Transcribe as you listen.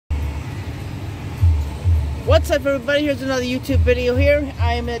What's up, everybody? Here's another YouTube video here.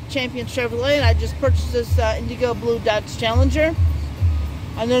 I am at Champion Chevrolet and I just purchased this Indigo Blue Dodge Challenger.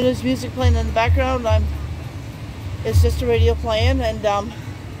 I know there's music playing in the background. It's just a radio playing, and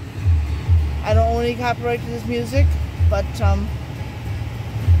I don't own any copyright to this music, but I'm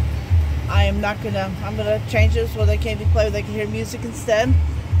gonna change it so they can't be played, they can hear music instead.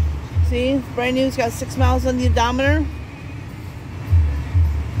 See, it's brand new. It's got 6 miles on the odometer.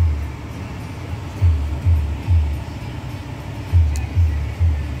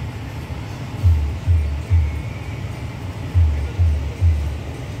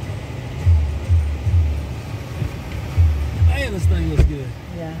 This thing looks good.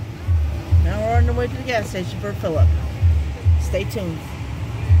 Yeah. Now we're on the way to the gas station for a fill-up. Stay tuned.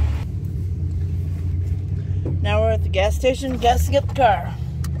 Now we're at the gas station, gassing up the car.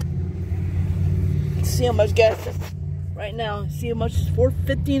 Let's see how much gas is right now. See how much it's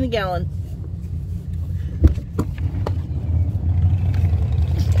 $4.15 a gallon.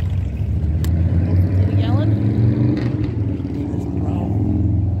 $4.15 a gallon.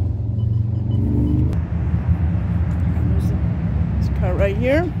 Right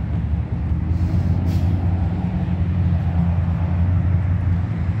here.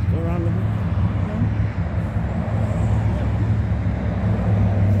 Go around the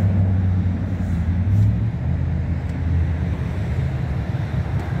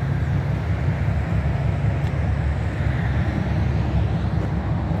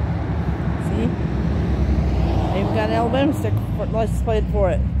See? I even got an Alabama sticker license plate for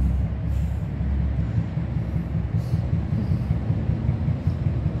it.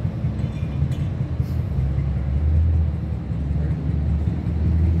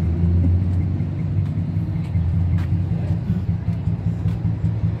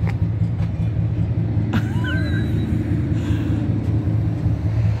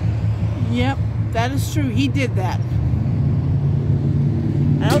 Yep, that is true. He did that.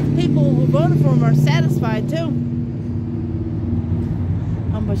 I hope the people who voted for him are satisfied too.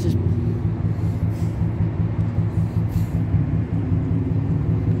 How much is...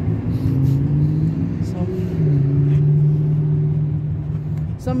 So,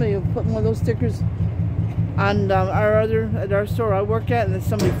 somebody put one of those stickers on at our store I work at, and then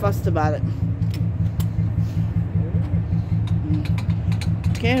somebody fussed about it.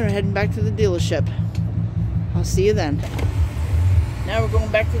 Okay, we're heading back to the dealership. I'll see you then. Now we're going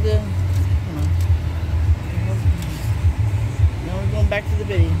back to the... Now we're going back to the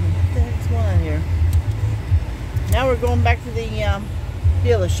video. What the heck's going on here? Now we're going back to the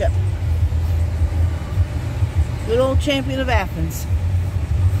dealership. Good old Champion of Athens.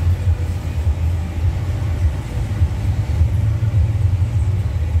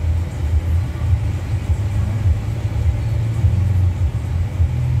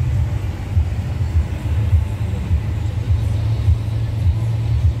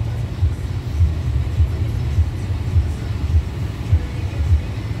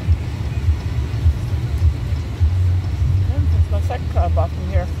 Off from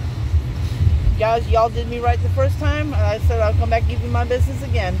here. Guys, y'all did me right the first time, and I said I'll come back and give you my business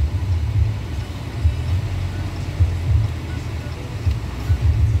again.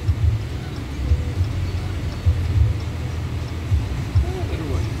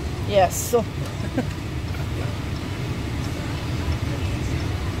 Yes. So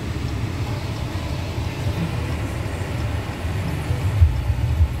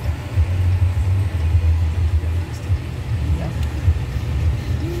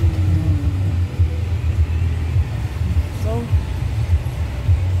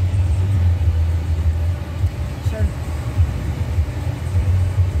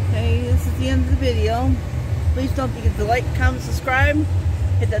this is the end of the video. Please don't forget to like, comment, subscribe,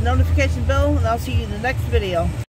 hit that notification bell, and I'll see you in the next video.